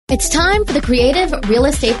It's time for the Creative Real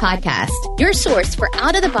Estate Podcast, your source for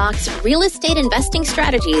out-of-the-box real estate investing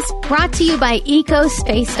strategies, brought to you by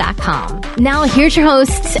ecospace.com. Now, here's your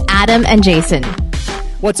hosts, Adam and Jason.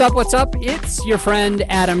 What's up? What's up? It's your friend,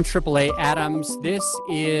 Adam, AAA Adams. This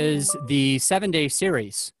is the 7-day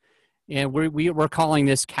series, and we're calling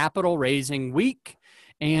this Capital Raising Week,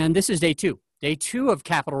 and this is day two. Day two of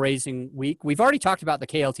Capital Raising Week. We've already talked about the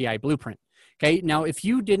KLTI Blueprint. Okay, now if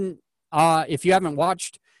you haven't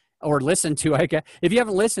watched or listened to, if you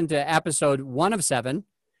haven't listened to episode 1 of 7,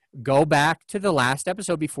 go back to the last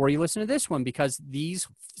episode before you listen to this one, because these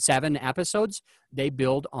 7 episodes, they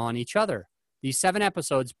build on each other. These 7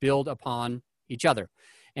 episodes build upon each other.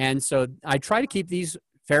 And so I try to keep these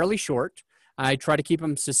fairly short. I try to keep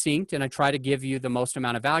them succinct, and I try to give you the most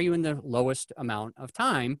amount of value in the lowest amount of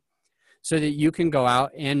time so that you can go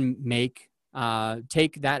out and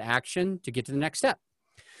take that action to get to the next step.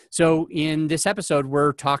 So in this episode,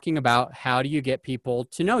 we're talking about how do you get people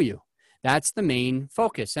to know you? That's the main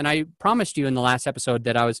focus. And I promised you in the last episode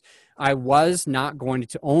that I was not going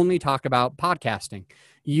to only talk about podcasting.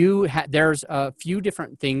 There's a few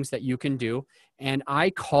different things that you can do, and I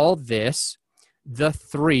call this the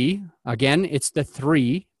 3. Again, it's the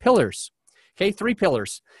 3 pillars. Okay, 3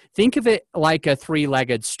 pillars. Think of it like a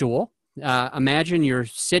 3-legged stool. Imagine you're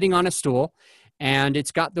sitting on a stool, and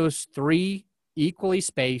it's got those 3 equally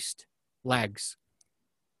spaced legs.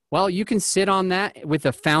 Well, you can sit on that with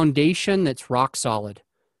a foundation that's rock solid.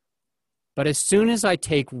 But as soon as I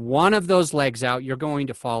take one of those legs out, you're going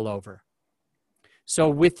to fall over. So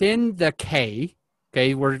within the K,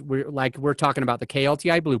 okay, we're talking about the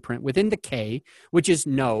KLTI Blueprint. Within the K, which is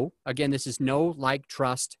know, again, this is know, like,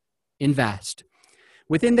 trust, invest.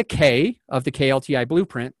 Within the K of the KLTI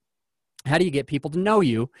Blueprint, how do you get people to know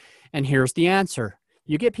you? And here's the answer.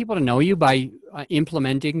 You get people to know you by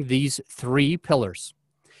implementing these 3 pillars.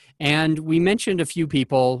 And we mentioned a few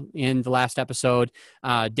people in the last episode.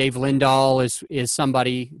 Dave Lindahl is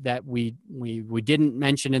somebody that we didn't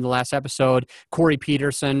mention in the last episode. Corey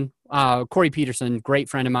Peterson, great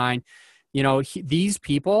friend of mine. You know, these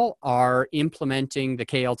people are implementing the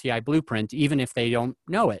KLTI Blueprint, even if they don't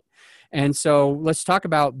know it. And so let's talk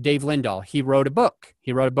about Dave Lindahl. He wrote a book.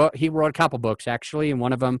 He wrote a couple books, actually, and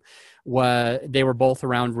one of them they were both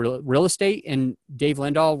around real estate. And Dave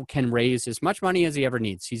Lindahl can raise as much money as he ever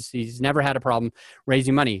needs. He's never had a problem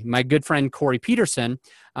raising money. My good friend Corey Peterson,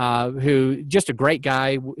 who just a great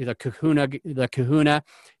guy, the Kahuna.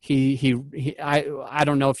 I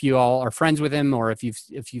don't know if you all are friends with him or if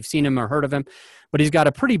you've seen him or heard of him, but he's got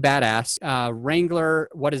a pretty badass Wrangler.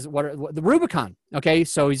 What are the Rubicon? Okay,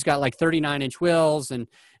 so he's got like 39-inch wheels and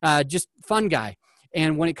just fun guy.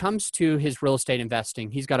 And when it comes to his real estate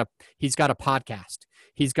investing, he's got a podcast.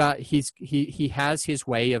 He has his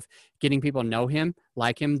way of getting people to know him,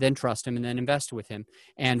 like him, then trust him, and then invest with him.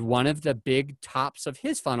 And one of the big tops of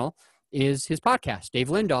his funnel is his podcast. Dave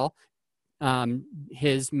Lindahl,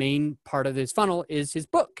 his main part of his funnel is his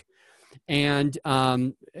book. And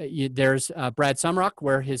there's Brad Sumrock,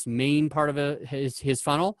 where his main part of his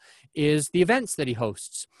funnel is the events that he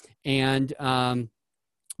hosts. And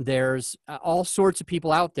there's all sorts of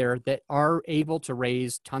people out there that are able to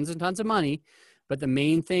raise tons and tons of money. But the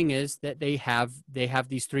main thing is that they have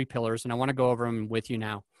these 3 pillars, and I want to go over them with you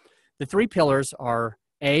now. The 3 pillars are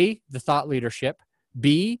A, the thought leadership,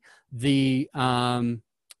 B, the I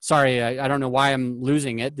don't know why I'm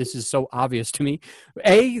losing it. This is so obvious to me.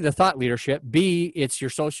 A, the thought leadership, B, it's your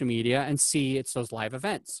social media, and C, it's those live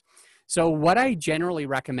events. So what I generally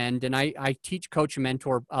recommend, and I teach, coach, and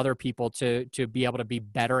mentor other people to be able to be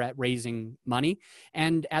better at raising money.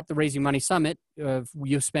 And at the Raising Money Summit,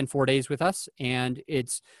 you spend 4 days with us, and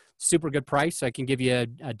it's super good price. I can give you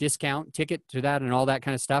a discount ticket to that and all that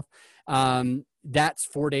kind of stuff. That's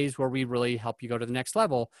 4 days where we really help you go to the next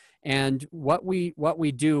level. And what we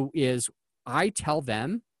do is I tell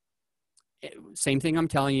them, same thing I'm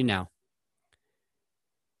telling you now.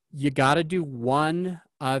 You got to do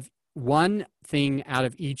one thing out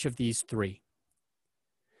of each of these 3.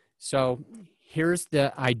 So here's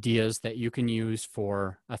the ideas that you can use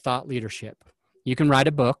for a thought leadership. You can write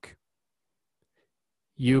a book.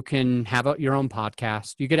 You can have your own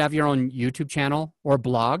podcast. You could have your own YouTube channel or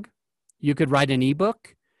blog. You could write an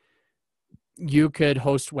ebook. You could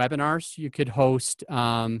host webinars. You could host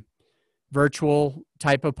virtual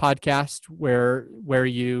type of podcast where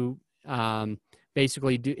you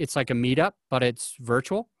basically do. It's like a meetup, but it's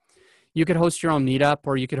virtual. You could host your own meetup,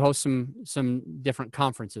 or you could host some different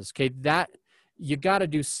conferences. Okay, that you got to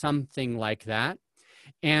do something like that.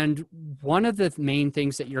 And one of the main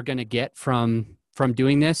things that you're going to get from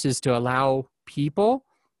doing this is to allow people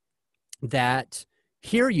that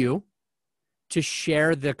hear you to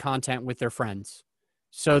share the content with their friends.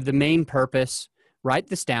 So the main purpose, write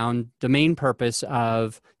this down, the main purpose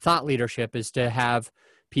of thought leadership is to have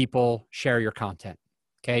people share your content,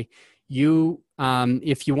 okay?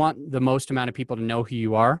 If you want the most amount of people to know who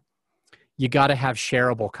you are, you got to have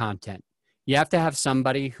shareable content. You have to have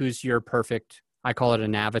somebody who's your perfect, I call it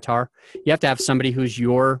an avatar. You have to have somebody who's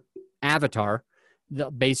your avatar,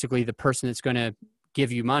 basically the person that's going to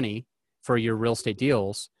give you money for your real estate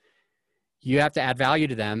deals. You have to add value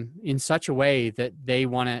to them in such a way that they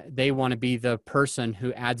want to be the person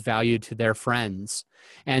who adds value to their friends.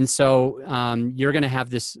 And so you're going to have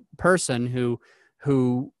this person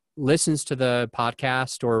who listens to the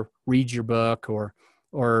podcast or reads your book or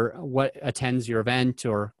what attends your event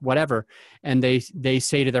or whatever, and they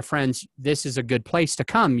say to their friends, this is a good place to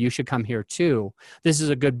come, you should come here too. This is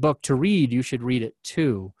a good book to read, you should read it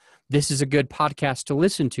too. This is a good podcast to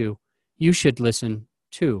listen to, you should listen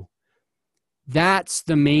too. That's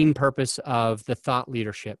the main purpose of the thought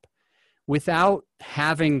leadership. Without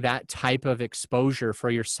having that type of exposure for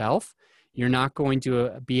yourself, you're not going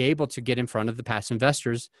to be able to get in front of the passive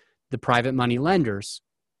investors, the private money lenders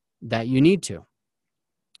that you need to.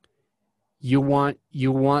 You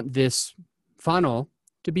want this funnel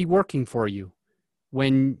to be working for you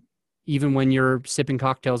even when you're sipping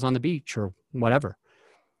cocktails on the beach or whatever.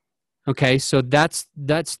 Okay, so that's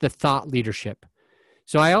the thought leadership.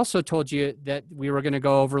 So I also told you that we were going to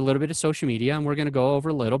go over a little bit of social media, and we're going to go over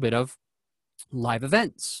a little bit of live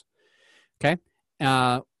events. Okay.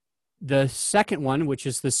 The second one, which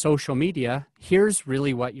is the social media, here's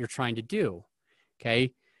really what you're trying to do.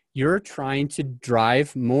 Okay. You're trying to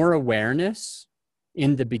drive more awareness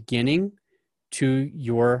in the beginning to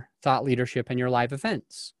your thought leadership and your live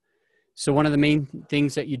events. So one of the main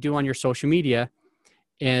things that you do on your social media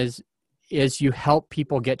is you help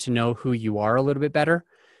people get to know who you are a little bit better.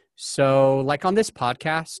 So like on this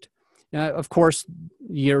podcast, of course,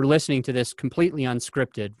 you're listening to this completely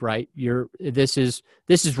unscripted, right? This is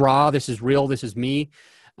raw, this is real, this is me.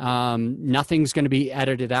 Nothing's going to be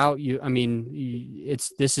edited out.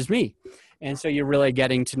 This is me. And so you're really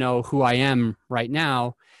getting to know who I am right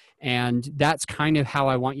now. And that's kind of how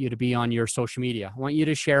I want you to be on your social media. I want you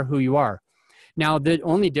to share who you are. Now, the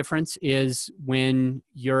only difference is when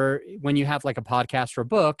you have like a podcast or a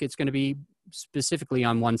book, it's going to be specifically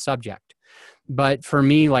on one subject. But for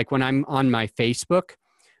me, like when I'm on my Facebook,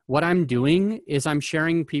 what I'm doing is I'm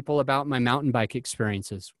sharing people about my mountain bike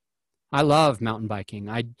experiences. I love mountain biking.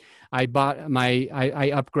 I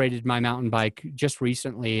upgraded my mountain bike just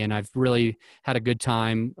recently, and I've really had a good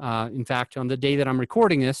time. In fact, on the day that I'm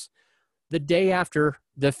recording this, the day after,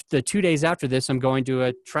 the 2 days after this, I'm going to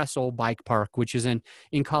a Trestle bike park, which is in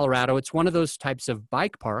Colorado. It's one of those types of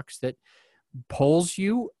bike parks that pulls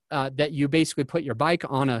you, that you basically put your bike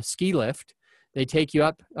on a ski lift. They take you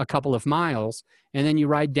up a couple of miles, and then you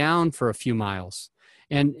ride down for a few miles.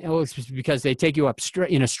 And it's because they take you up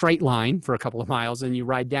in a straight line for a couple of miles, and you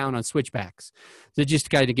ride down on switchbacks. So just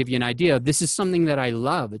kind of give you an idea, this is something that I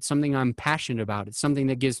love. It's something I'm passionate about. It's something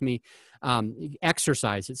that gives me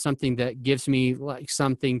exercise. It's something that gives me like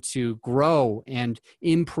something to grow and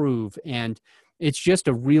improve. And it's just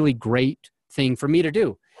a really great thing for me to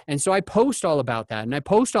do. And so I post all about that, and I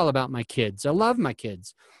post all about my kids. I love my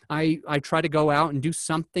kids. I try to go out and do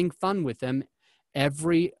something fun with them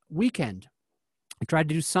every weekend. I try to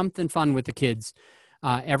do something fun with the kids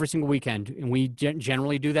every single weekend. And we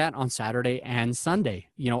generally do that on Saturday and Sunday,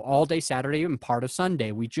 all day Saturday and part of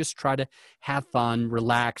Sunday. We just try to have fun,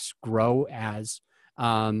 relax, grow as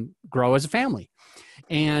a family.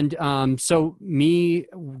 And so me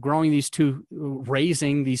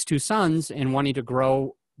raising these two sons and wanting to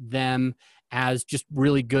grow them as just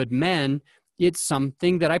really good men, it's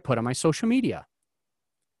something that I put on my social media.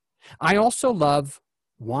 I also love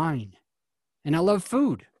wine. And I love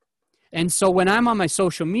food. And so when I'm on my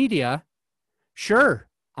social media, sure,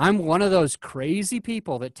 I'm one of those crazy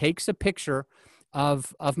people that takes a picture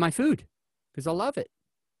of my food because I love it.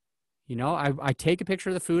 I take a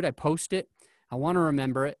picture of the food, I post it. I want to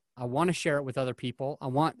remember it. I want to share it with other people. I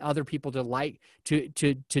want other people to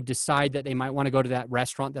decide that they might want to go to that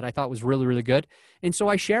restaurant that I thought was really, really good. And so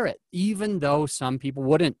I share it, even though some people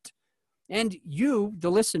wouldn't. And you, the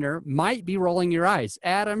listener, might be rolling your eyes.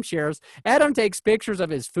 Adam takes pictures of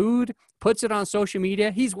his food, puts it on social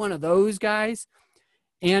media. He's one of those guys.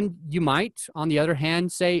 And you might, on the other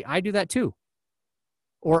hand, say, I do that too.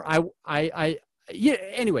 Or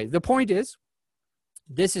anyway, the point is,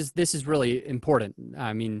 this is really important.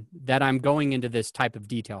 I mean, that I'm going into this type of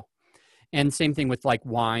detail. And same thing with like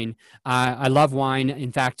wine.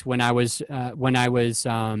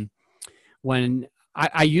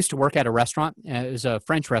 I used to work at a restaurant. It was a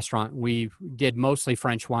French restaurant. We did mostly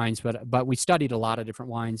French wines, but we studied a lot of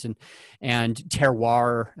different wines, and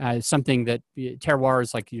terroir, something that terroir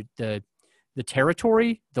is like the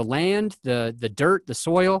territory, the land, the dirt, the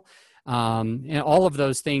soil, and all of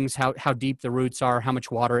those things, how deep the roots are, how much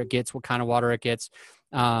water it gets, what kind of water it gets.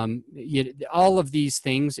 All of these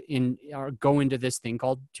things go into this thing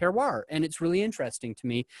called terroir, and it's really interesting to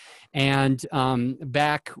me. And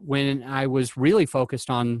back when I was really focused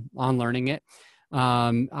on learning it,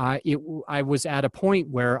 I was at a point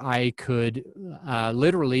where I could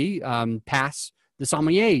literally pass the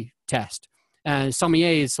sommelier test.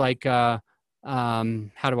 Sommelier is like how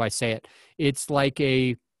do I say it? It's like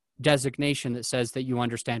a designation that says that you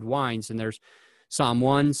understand wines, and there's Somm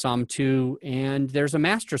 1, Somm 2, and there's a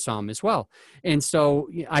Master Somm as well. And so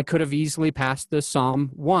I could have easily passed the Somm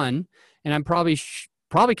 1, and I'm probably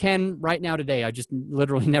can right now today. I just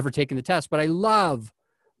literally never taken the test, but I love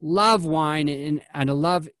wine, and I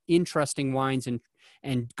love interesting wines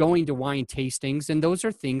and going to wine tastings, and those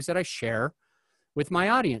are things that I share with my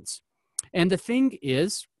audience. And the thing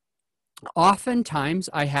is, oftentimes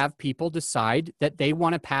I have people decide that they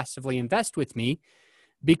want to passively invest with me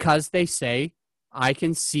because they say, I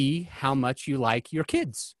can see how much you like your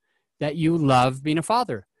kids, that you love being a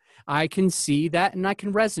father. I can see that, and I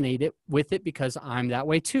can resonate with it because I'm that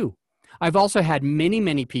way too. I've also had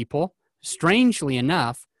many people, strangely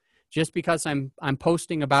enough, just because I'm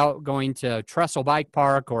posting about going to Trestle Bike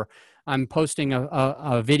Park, or I'm posting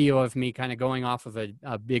a video of me kind of going off of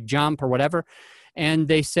a big jump or whatever, and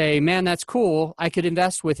they say, man, that's cool. I could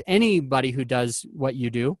invest with anybody who does what you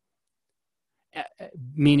do.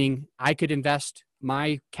 Meaning I could invest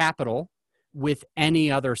my capital with any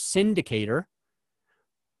other syndicator,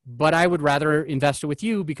 but I would rather invest it with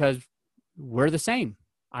you because we're the same.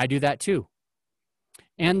 I do that too.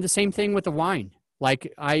 And the same thing with the wine.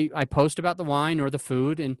 Like I post about the wine or the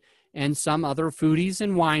food, and some other foodies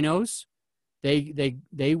and winos,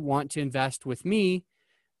 they want to invest with me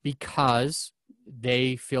because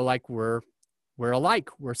they feel like we're alike,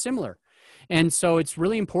 we're similar. And so it's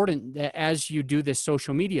really important that as you do this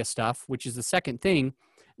social media stuff, which is the second thing,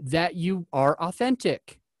 that you are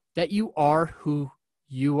authentic, that you are who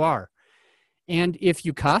you are. And if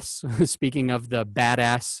you cuss, speaking of the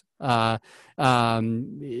badass,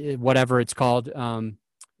 whatever it's called,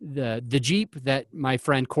 the Jeep that my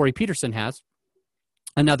friend Corey Peterson has,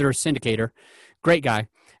 another syndicator, great guy.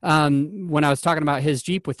 When I was talking about his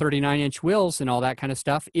Jeep with 39-inch wheels and all that kind of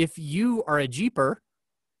stuff, if you are a Jeeper,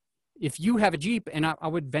 if you have a Jeep, and I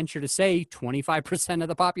would venture to say 25% of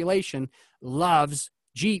the population loves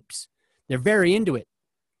Jeeps, they're very into it.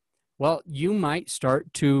 Well, you might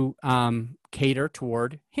start to cater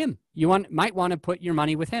toward him. You might want to put your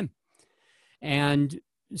money with him. And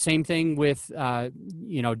same thing with,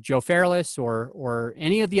 Joe Fairless or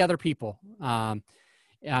any of the other people.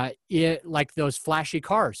 Like those flashy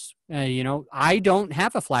cars. I don't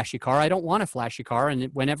have a flashy car. I don't want a flashy car. And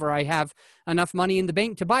whenever I have enough money in the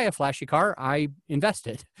bank to buy a flashy car, I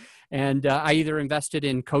invested. And I either invested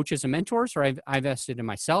in coaches and mentors, or I invested in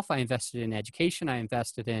myself. I invested in education. I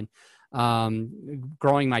invested in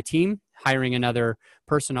growing my team, hiring another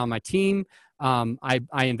person on my team. I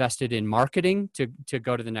invested in marketing to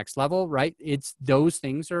go to the next level, right? It's those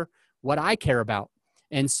things are what I care about.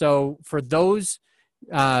 And so for those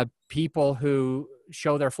people who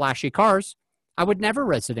show their flashy cars, I would never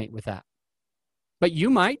resonate with that. But you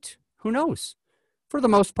might, who knows? For the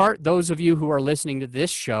most part, those of you who are listening to this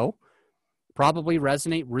show probably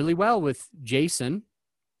resonate really well with Jason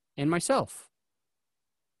and myself.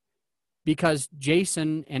 Because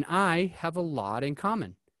Jason and I have a lot in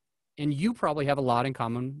common. And you probably have a lot in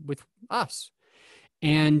common with us.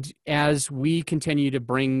 And as we continue to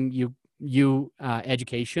bring you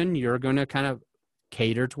education, you're going to kind of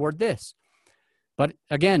cater toward this. But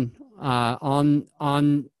again,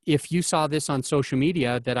 if you saw this on social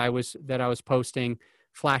media that I was posting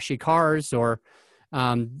flashy cars, or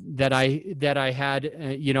that I had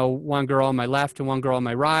one girl on my left and one girl on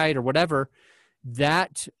my right, or whatever,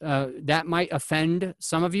 that might offend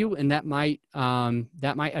some of you, and that might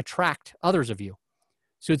attract others of you.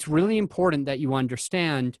 So it's really important that you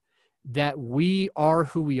understand that we are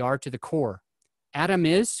who we are to the core. Adam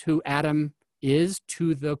is who Adam is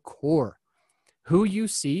to the core. Who you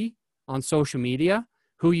see on social media,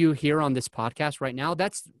 who you hear on this podcast right now,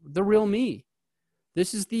 that's the real me.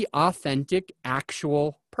 This is the authentic,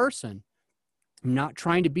 actual person. I'm not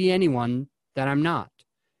trying to be anyone that I'm not.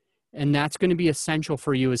 And that's going to be essential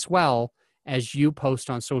for you as well as you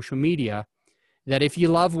post on social media, that if you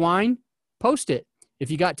love wine, post it. If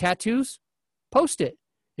you got tattoos, post it.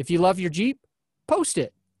 If you love your Jeep, post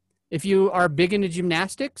it. If you are big into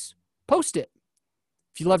gymnastics, post it.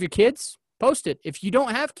 If you love your kids, post it. If you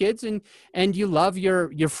don't have kids and you love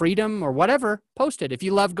your freedom or whatever, post it. If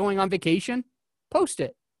you love going on vacation, post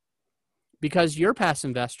it. Because your past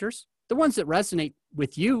investors, the ones that resonate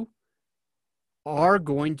with you, are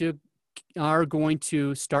going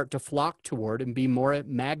to start to flock toward and be more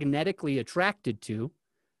magnetically attracted to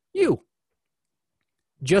you.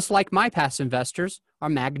 Just like my past investors are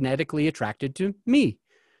magnetically attracted to me.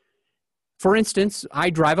 For instance, I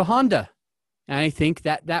drive a Honda, and I think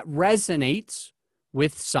that resonates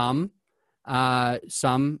with some of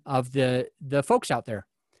the folks out there.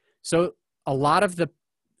 So a lot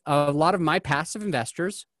of my passive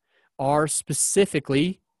investors are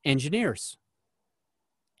specifically engineers,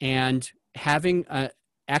 and having an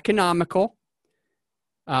economical,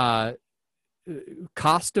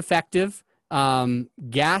 cost-effective,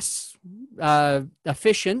 gas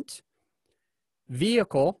efficient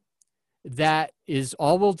vehicle that is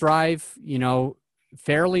all-wheel drive,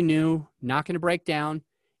 fairly new, not going to break down,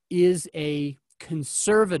 is a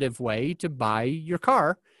conservative way to buy your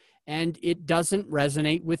car, and it doesn't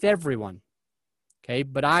resonate with everyone. Okay,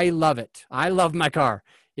 but I love it. I love my car.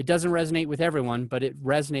 It doesn't resonate with everyone, but it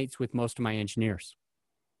resonates with most of my engineers,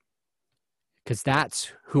 because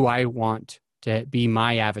that's who I want to be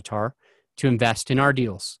my avatar to invest in our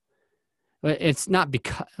deals. It's not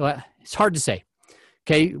because, it's hard to say.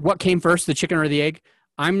 Okay, what came first, the chicken or the egg?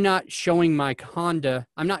 I'm not showing my Honda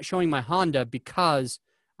because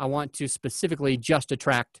I want to specifically just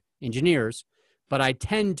attract engineers, but I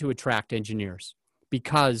tend to attract engineers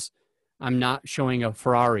because I'm not showing a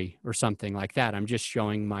Ferrari or something like that. I'm just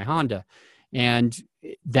showing my Honda. And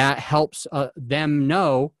that helps them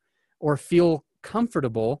know or feel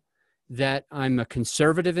comfortable that I'm a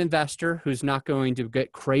conservative investor who's not going to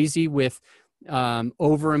get crazy with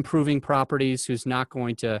over improving properties, who's not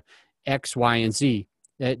going to X, Y, and Z.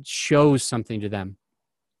 That shows something to them.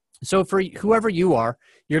 So for whoever you are,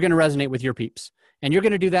 you're going to resonate with your peeps, and you're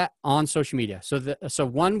going to do that on social media. So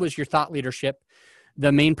one was your thought leadership.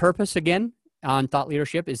 The main purpose, again, on thought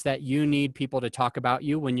leadership is that you need people to talk about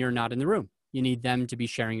you when you're not in the room. You need them to be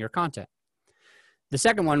sharing your content. The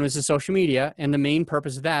second one was the social media, and the main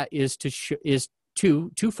purpose of that is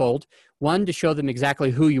twofold. One, to show them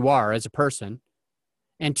exactly who you are as a person,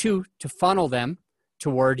 and two, to funnel them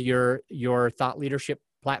toward your thought leadership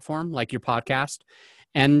platform, like your podcast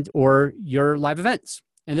and or your live events.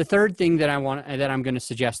 And the third thing that I'm going to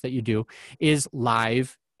suggest that you do is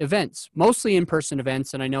live events, mostly in-person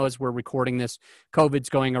events. And I know as we're recording this, COVID's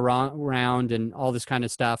going around and all this kind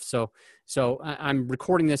of stuff. So I'm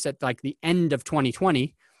recording this at like the end of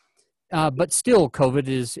 2020, but still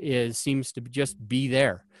COVID seems to just be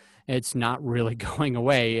there. It's not really going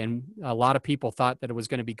away. And a lot of people thought that it was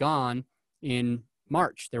going to be gone in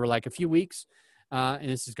March. They were like a few weeks, and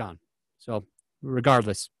this is gone. So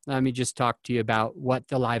regardless, let me just talk to you about what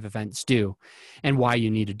the live events do and why you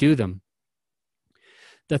need to do them.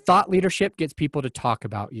 The thought leadership gets people to talk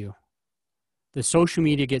about you. The social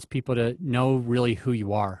media gets people to know really who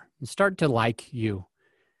you are and start to like you.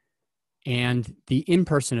 And the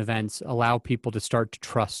in-person events allow people to start to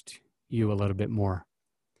trust you a little bit more.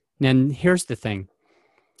 And here's the thing.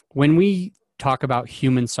 When we talk about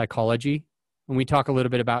human psychology, when we talk a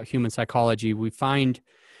little bit about human psychology, we find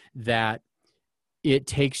that it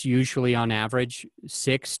takes usually on average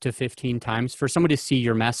 6 to 15 times for somebody to see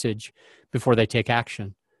your message before they take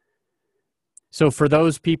action. So for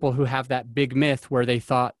those people who have that big myth where they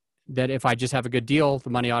thought that if I just have a good deal, the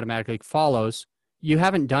money automatically follows, you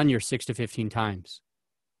haven't done your 6 to 15 times.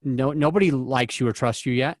 Nobody likes you or trusts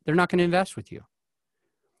you yet. They're not going to invest with you.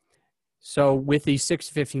 So with these 6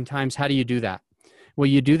 to 15 times, how do you do that? Well,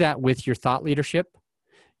 you do that with your thought leadership.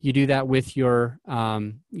 You do that with your,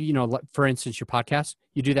 for instance, your podcast.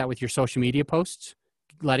 You do that with your social media posts,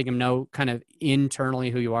 letting them know kind of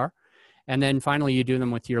internally who you are. And then finally, you do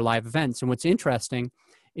them with your live events. And what's interesting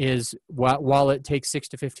is while it takes 6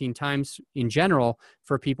 to 15 times in general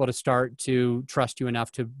for people to start to trust you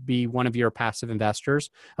enough to be one of your passive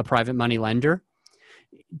investors, a private money lender,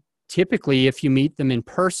 typically, if you meet them in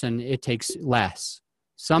person, it takes less.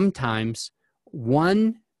 Sometimes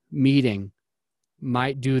one meeting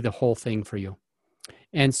might do the whole thing for you.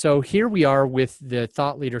 And so here we are with the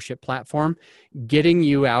Thought Leadership platform, getting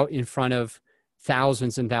you out in front of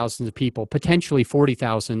thousands and thousands of people, potentially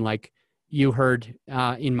 40,000, like you heard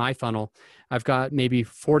in my funnel. I've got maybe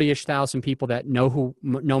 40-ish thousand people that know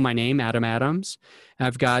my name, Adam Adams.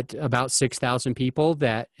 I've got about 6,000 people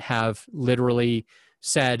that have literally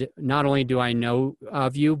said, not only do I know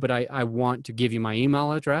of you, but I want to give you my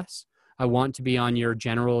email address. I want to be on your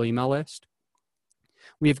general email list.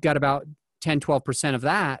 we've got about 10, 12% of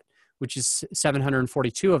that, which is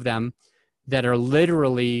 742 of them that are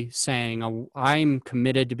literally saying, oh, I'm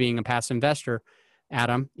committed to being a passive investor,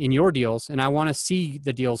 Adam, in your deals, and I want to see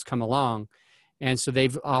the deals come along. And so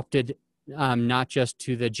they've opted not just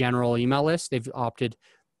to the general email list, they've opted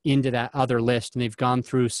into that other list, and they've gone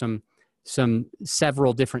through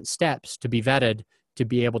several different steps to be vetted to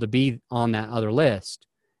be able to be on that other list.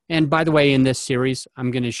 And by the way, in this series, I'm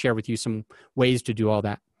going to share with you some ways to do all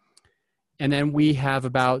that. And then we have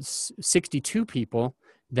about 62 people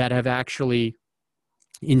that have actually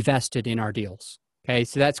invested in our deals. Okay,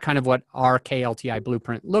 so that's kind of what our KLTI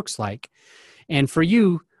blueprint looks like. And for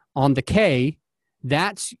you on the K,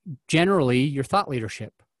 that's generally your thought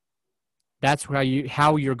leadership. That's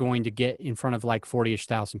how you're going to get in front of like 40-ish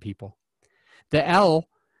thousand people. The L,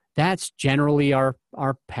 that's generally our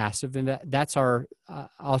passive, and that's our,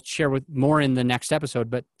 I'll share with more in the next episode,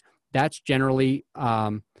 but that's generally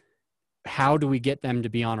how do we get them to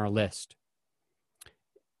be on our list.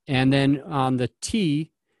 And then on the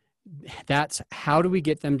T, that's how do we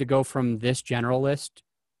get them to go from this general list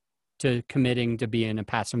to committing to being a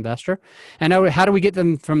passive investor, and how do we get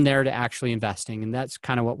them from there to actually investing. And that's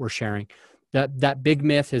kind of what we're sharing. That big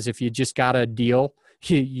myth is if you just got a deal,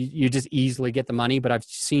 you just easily get the money. But I've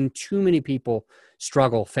seen too many people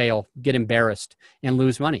struggle, fail, get embarrassed, and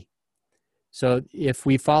lose money. So if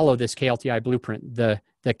we follow this KLTI blueprint, the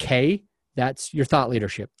K, that's your thought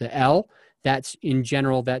leadership. The L, that's in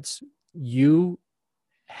general, that's you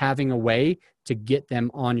having a way to get them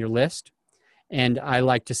on your list. And I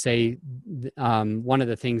like to say one of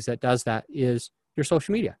the things that does that is your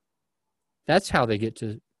social media. That's how they get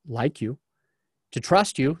to like you, to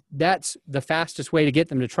trust you. That's the fastest way to get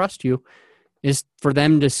them to trust you, is for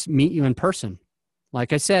them to meet you in person.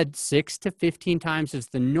 Like I said, 6 to 15 times is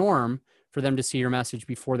the norm for them to see your message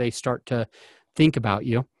before they start to think about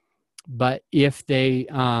you. But if they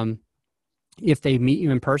meet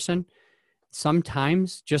you in person,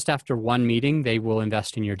 sometimes just after one meeting, they will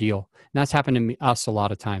invest in your deal. And that's happened to us a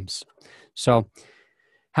lot of times. So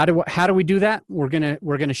how do we do that? We're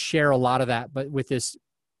gonna share a lot of that. But with this,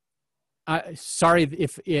 sorry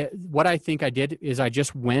if what I think I did is I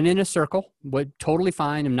just went in a circle, but totally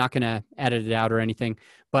fine. I'm not gonna edit it out or anything.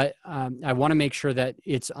 But I want to make sure that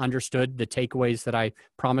it's understood, the takeaways that I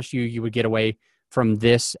promised you would get away from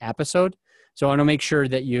this episode. So I want to make sure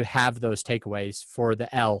that you have those takeaways for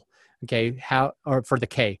the L. Okay, or for the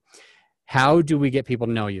K. How do we get people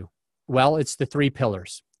to know you? Well, it's the 3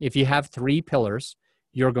 pillars. If you have 3 pillars,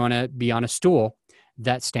 you're going to be on a stool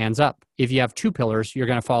that stands up. If you have 2 pillars, you're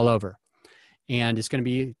going to fall over. And it's going to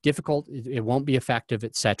be difficult. It won't be effective,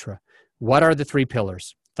 etc. What are the 3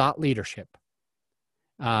 pillars? Thought leadership.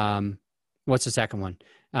 What's the second one?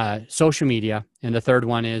 Social media. And the third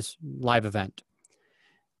one is live event.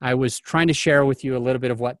 I was trying to share with you a little bit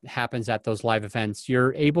of what happens at those live events.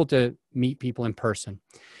 You're able to meet people in person.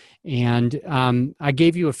 And I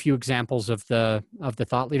gave you a few examples of the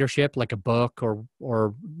thought leadership, like a book or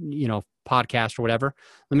podcast or whatever.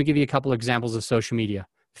 Let me give you a couple examples of social media.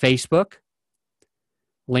 Facebook,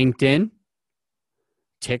 LinkedIn,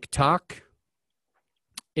 TikTok,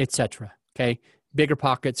 etc. Okay.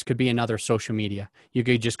 BiggerPockets could be another social media. You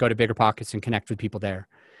could just go to BiggerPockets and connect with people there.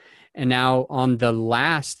 And now on the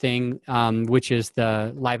last thing, which is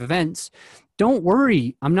the live events, don't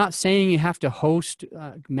worry. I'm not saying you have to host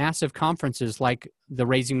massive conferences like the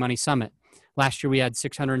Raising Money Summit. Last year, we had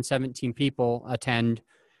 617 people attend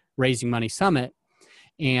Raising Money Summit,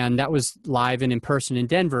 and that was live and in person in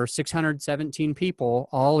Denver, 617 people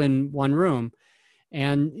all in one room.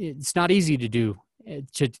 And it's not easy to do,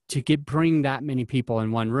 to bring that many people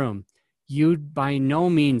in one room. You by no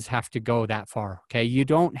means have to go that far, okay? You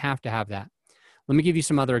don't have to have that. Let me give you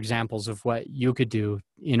some other examples of what you could do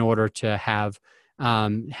in order to have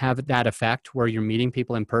that effect where you're meeting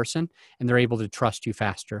people in person and they're able to trust you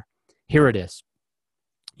faster. Here it is.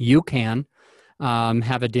 You can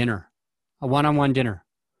have a dinner, a one-on-one dinner,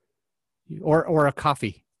 or a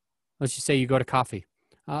coffee. Let's just say you go to coffee.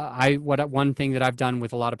 One thing that I've done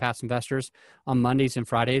with a lot of past investors on Mondays and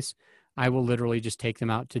Fridays, I will literally just take them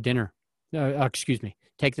out to dinner.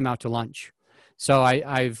 Take them out to lunch. So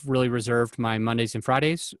I've really reserved my Mondays and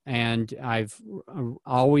Fridays, and I've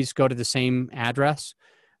always go to the same address.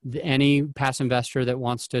 Any past investor that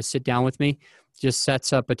wants to sit down with me just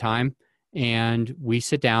sets up a time, and we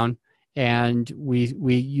sit down, and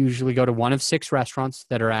we usually go to one of 6 restaurants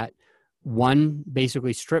that are at one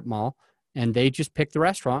basically strip mall, and they just pick the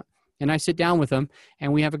restaurant, and I sit down with them,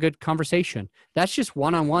 and we have a good conversation. That's just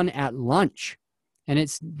one-on-one at lunch.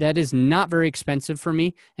 And that is not very expensive for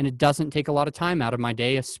me, and it doesn't take a lot of time out of my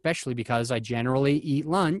day, especially because I generally eat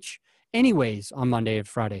lunch anyways on Monday and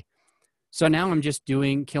Friday. So now I'm just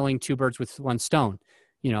killing two birds with one stone.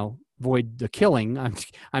 Avoid the killing.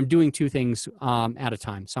 I'm doing two things at a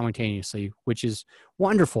time simultaneously, which is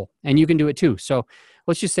wonderful. And you can do it too. So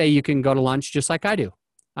let's just say you can go to lunch just like I do.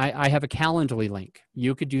 I have a Calendly link.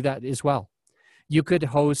 You could do that as well. You could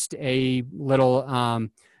host a little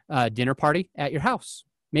dinner party at your house.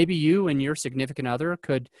 Maybe you and your significant other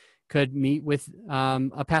could meet with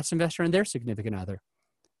a past investor and their significant other.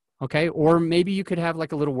 Okay. Or maybe you could have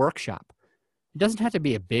like a little workshop. It doesn't have to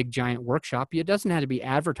be a big, giant workshop. It doesn't have to be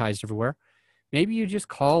advertised everywhere. Maybe you just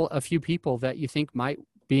call a few people that you think might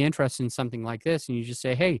be interested in something like this, and you just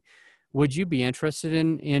say, hey, would you be interested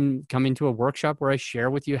in coming to a workshop where I share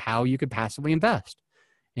with you how you could passively invest?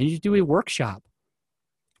 And you do a workshop.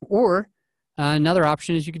 Or another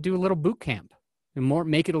option is you could do a little boot camp and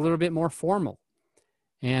make it a little bit more formal.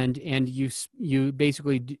 And you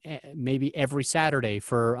basically maybe every Saturday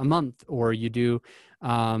for a month, or you do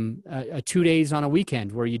 2 days on a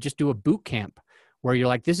weekend where you just do a boot camp where you're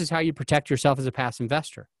like, this is how you protect yourself as a passive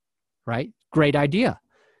investor, right? Great idea.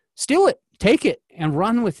 Steal it, take it, and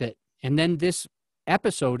run with it. And then this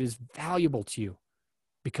episode is valuable to you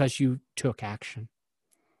because you took action.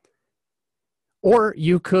 Or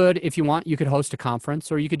you could, if you want, you could host a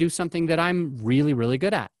conference, or you could do something that I'm really, really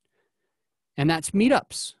good at. And that's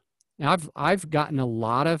meetups. Now, I've gotten a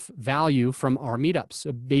lot of value from our meetups.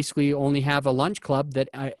 So basically, only have a lunch club that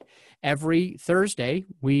every Thursday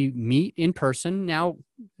we meet in person. Now,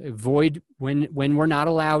 avoid when we're not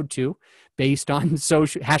allowed to, based on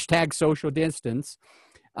social distance.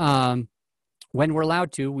 When we're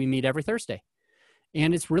allowed to, we meet every Thursday.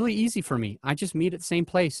 And it's really easy for me. I just meet at the same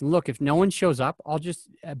place. And look, if no one shows up, I'll just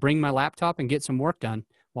bring my laptop and get some work done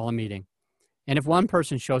while I'm meeting. And if one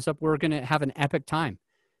person shows up, we're going to have an epic time.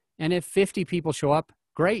 And if 50 people show up,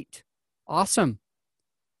 great. Awesome.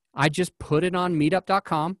 I just put it on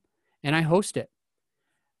meetup.com and I host it.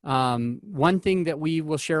 One thing that we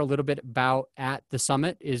will share a little bit about at the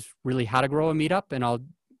summit is really how to grow a meetup. And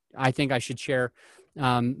I think I should share,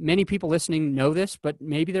 many people listening know this, but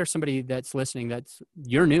maybe there's somebody that's listening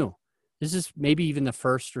you're new. This is maybe even the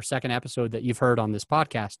first or second episode that you've heard on this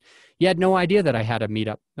podcast. You had no idea that I had a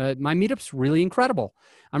meetup. My meetup's really incredible.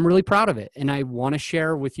 I'm really proud of it. And I want to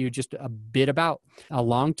share with you just a bit about a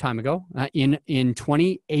long time ago. In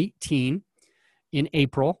 2018, in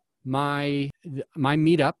April, my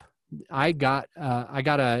meetup, I got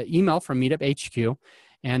an email from Meetup HQ,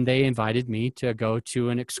 and they invited me to go to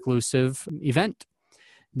an exclusive event.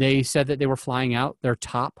 They said that they were flying out their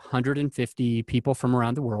top 150 people from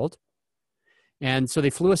around the world. And so they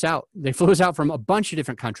flew us out. They flew us out from a bunch of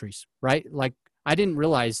different countries, right? Like, I didn't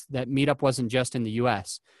realize that Meetup wasn't just in the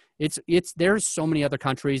US. There's so many other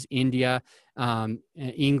countries, India,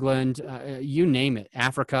 England, you name it,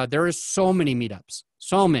 Africa. There is so many meetups,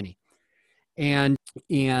 so many. And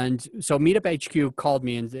so Meetup HQ called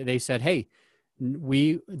me and they said, hey,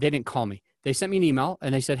 they didn't call me. They sent me an email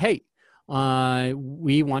and they said, hey,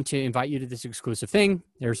 we want to invite you to this exclusive thing.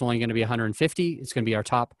 There's only going to be 150. It's going to be our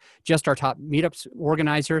top meetups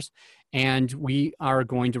organizers. And we are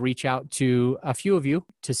going to reach out to a few of you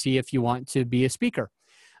to see if you want to be a speaker.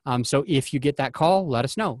 So if you get that call, let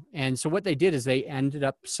us know. And so what they did is they ended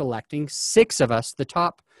up selecting 6 of us, the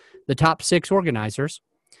top 6 organizers.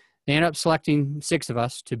 They ended up selecting 6 of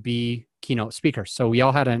us to be keynote speakers. So we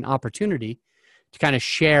all had an opportunity to kind of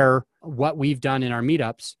share what we've done in our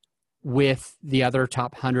meetups with the other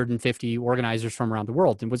top 150 organizers from around the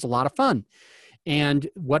world. It was a lot of fun. And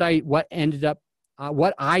what I ended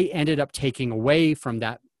up taking away from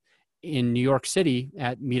that in New York City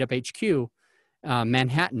at Meetup HQ,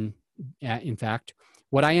 Manhattan, in fact,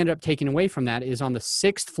 what I ended up taking away from that is on the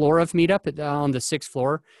 6th floor of Meetup, on the 6th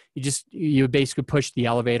floor, you basically push the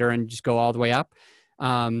elevator and just go all the way up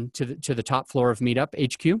to the top floor of Meetup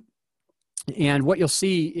HQ. And what you'll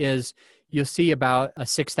see about a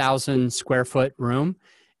 6,000 square foot room,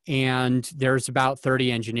 and there's about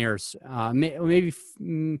 30 engineers, maybe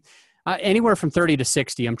anywhere from 30 to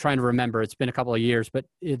 60. I'm trying to remember. It's been a couple of years, but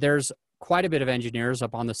there's quite a bit of engineers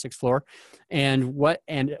up on the 6th floor. And what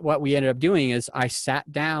we ended up doing is I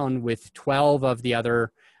sat down with 12 of the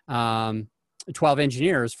other 12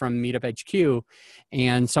 engineers from Meetup HQ,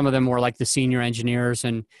 and some of them were like the senior engineers.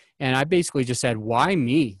 And I basically just said, why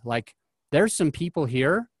me? Like, there's some people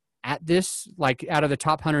here at this, like out of the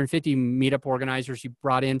top 150 meetup organizers you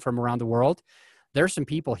brought in from around the world, there's some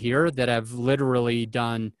people here that have literally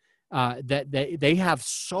done, that they have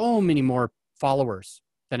so many more followers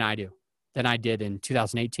than I do. than I did in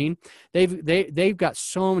 2018. They've got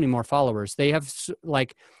so many more followers. They have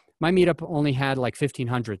like, my meetup only had like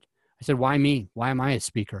 1,500. I said, why me? Why am I a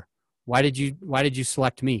speaker? Why did you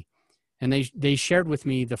select me? And they shared with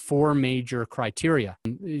me the 4 major criteria.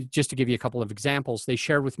 Just to give you a couple of examples, they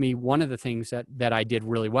shared with me one of the things that I did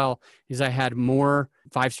really well is I had more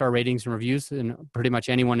 5-star ratings and reviews than pretty much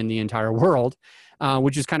anyone in the entire world,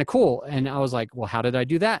 which is kind of cool. And I was like, well, how did I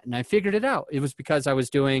do that? And I figured it out. It was because I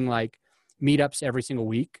was doing like meetups every single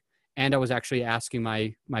week, and I was actually asking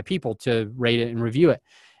my people to rate it and review it.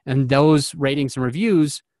 And those ratings and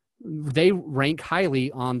reviews, they rank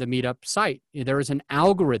highly on the meetup site. There is an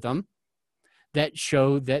algorithm that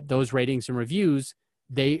show that those ratings and reviews,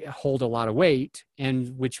 they hold a lot of weight,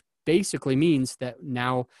 and which basically means that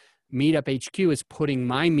now Meetup HQ is putting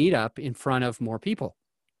my meetup in front of more people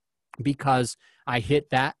because I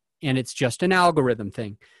hit that, and it's just an algorithm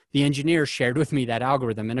thing. The engineer shared with me that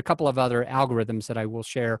algorithm and a couple of other algorithms that I will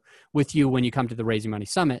share with you when you come to the Raising Money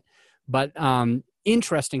Summit. But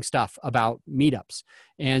interesting stuff about meetups.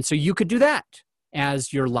 And so you could do that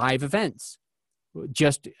as your live events.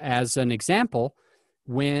 Just as an example,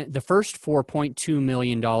 when the first $4.2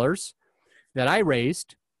 million that I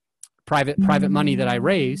raised, private money that I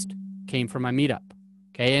raised, came from my meetup.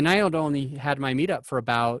 Okay. And I had only had my meetup for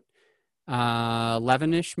about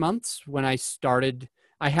 11-ish months when I started.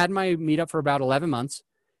 I had my meetup for about 11 months,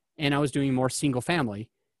 and I was doing more single family.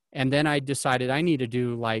 And then I decided I need to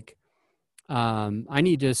do like, I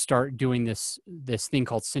need to start doing this thing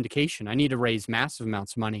called syndication. I need to raise massive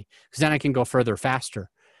amounts of money because then I can go further, faster,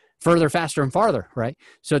 and farther, right?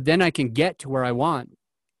 So then I can get to where I want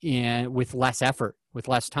and with less effort, with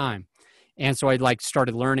less time. And so I like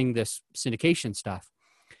started learning this syndication stuff.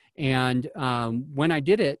 And when I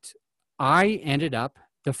did it, I ended up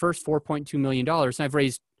the first $4.2 million. And I've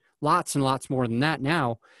raised lots and lots more than that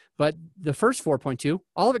now. But the first 4.2,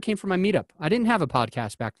 all of it came from my meetup. I didn't have a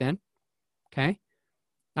podcast back then. Okay.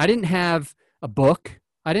 I didn't have a book.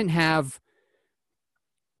 I didn't have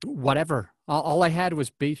whatever. All I had was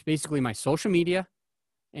basically my social media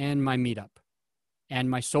and my meetup. And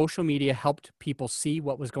my social media helped people see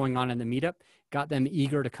what was going on in the meetup, got them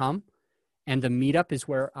eager to come. And the meetup is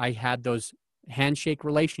where I had those handshake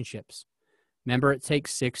relationships. Remember, it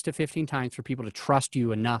takes 6 to 15 times for people to trust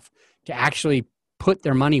you enough to actually put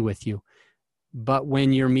their money with you. But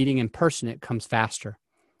when you're meeting in person, it comes faster.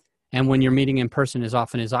 And when you're meeting in person as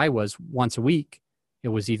often as I was once a week, it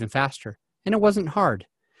was even faster, and it wasn't hard.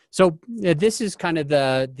 So this is kind of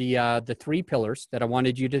the 3 pillars that I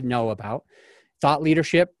wanted you to know about: thought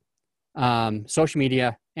leadership, social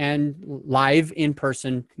media, and live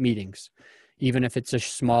in-person meetings, even if it's a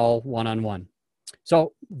small one-on-one.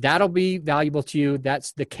 So that'll be valuable to you.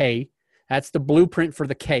 That's the K. That's the blueprint for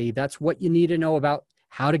the K. That's what you need to know about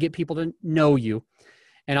how to get people to know you.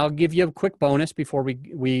 And I'll give you a quick bonus before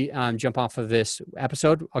we jump off of this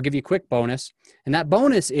episode. I'll give you a quick bonus. And that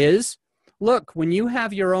bonus is, look, when you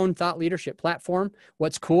have your own thought leadership platform,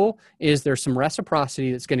 what's cool is there's some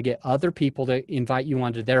reciprocity that's going to get other people to invite you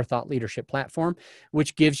onto their thought leadership platform,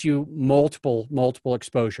 which gives you multiple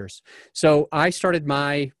exposures. So I started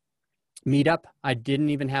my meetup. I didn't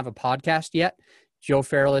even have a podcast yet. Joe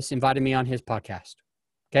Fairless invited me on his podcast.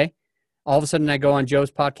 Okay. All of a sudden I go on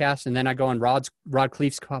Joe's podcast, and then I go on Rod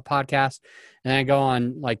Khleif's podcast, and then I go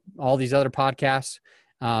on like all these other podcasts.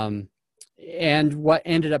 And what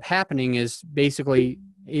ended up happening is basically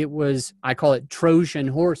I call it Trojan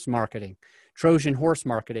horse marketing.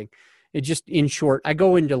 It just, in short, I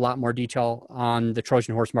go into a lot more detail on the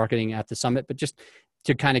Trojan horse marketing at the summit, but just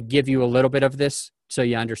to kind of give you a little bit of this so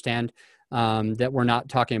you understand that we're not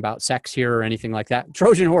talking about sex here or anything like that.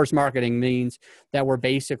 Trojan horse marketing means that we're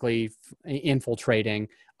basically infiltrating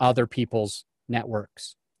other people's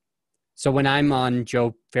networks. So when I'm on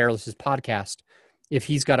Joe Fairless's podcast, if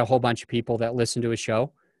he's got a whole bunch of people that listen to his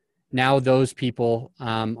show, now those people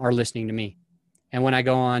are listening to me. And when I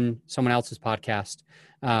go on someone else's podcast,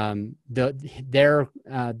 their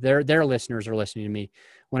listeners are listening to me.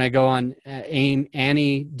 When I go on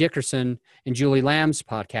Annie Dickerson and Julie Lamb's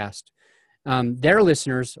podcast, their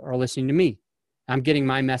listeners are listening to me. I'm getting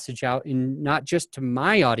my message out in not just to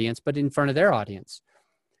my audience, but in front of their audience.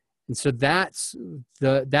 And so that's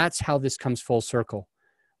how this comes full circle.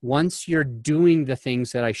 Once you're doing the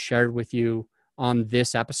things that I shared with you on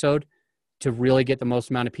this episode to really get the most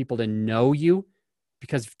amount of people to know you,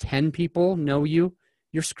 because if 10 people know you,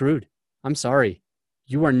 you're screwed. I'm sorry.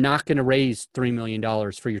 You are not going to raise $3 million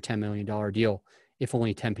for your $10 million deal if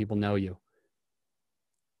only 10 people know you.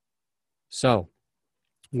 So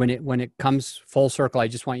when it comes full circle, I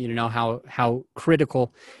just want you to know how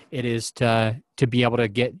critical it is to be able to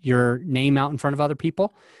get your name out in front of other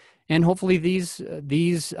people. And hopefully these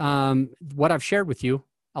what I've shared with you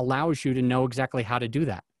allows you to know exactly how to do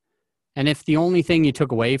that. And if the only thing you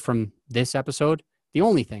took away from this episode,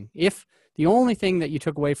 if the only thing that you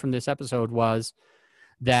took away from this episode was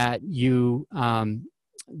that you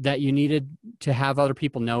needed to have other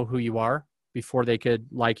people know who you are before they could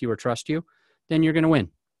like you or trust you, then you're going to win.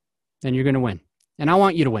 And I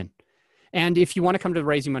want you to win. And if you want to come to the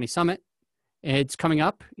Raising Money Summit, it's coming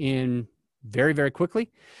up in very, very quickly.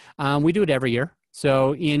 We do it every year.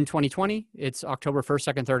 So in 2020, it's October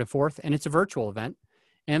 1st, 2nd, 3rd, and 4th, and it's a virtual event.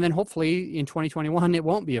 And then hopefully in 2021, it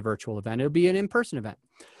won't be a virtual event. It'll be an in-person event.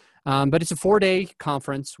 But it's a 4-day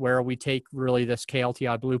conference where we take really this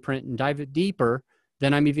KLTI blueprint and dive it deeper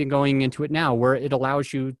than I'm even going into it now, where it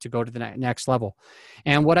allows you to go to the next level.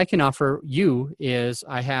 And what I can offer you is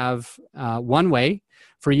I have one way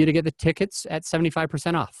for you to get the tickets at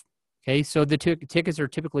 75% off. Okay, so the tickets are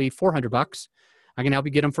typically $400. I can help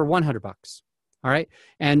you get them for $100. All right,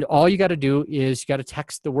 and all you got to do is you got to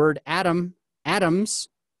text the word Adams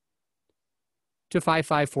to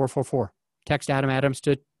 55444. Text Adams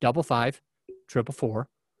to 55444.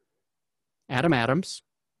 Adams.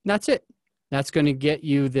 That's it. That's going to get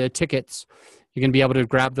you the tickets. You're going to be able to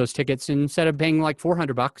grab those tickets. Instead of paying like $400,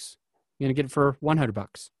 you're going to get it for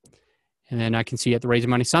 $100. And then I can see you at the Raising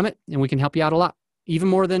Money Summit, and we can help you out a lot, even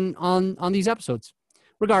more than on these episodes.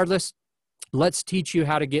 Regardless, let's teach you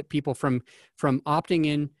how to get people from opting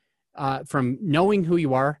in, from knowing who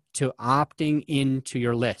you are to opting into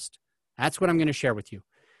your list. That's what I'm going to share with you.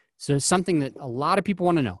 So something that a lot of people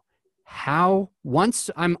want to know, how once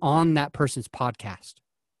I'm on that person's podcast,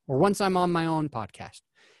 or once I'm on my own podcast,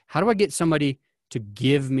 how do I get somebody to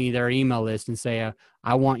give me their email list and say,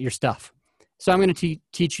 I want your stuff? So I'm going to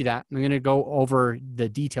teach you that. I'm going to go over the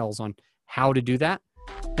details on how to do that.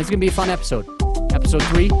 It's going to be a fun episode. Episode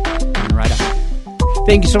 3, coming right up.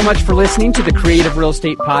 Thank you so much for listening to the Creative Real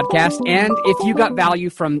Estate Podcast. And if you got value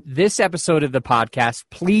from this episode of the podcast,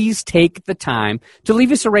 please take the time to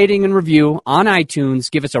leave us a rating and review on iTunes.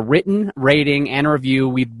 Give us a written rating and a review.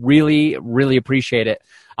 We'd really, really appreciate it.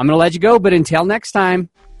 I'm going to let you go, but until next time,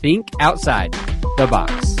 think outside the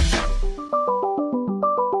box.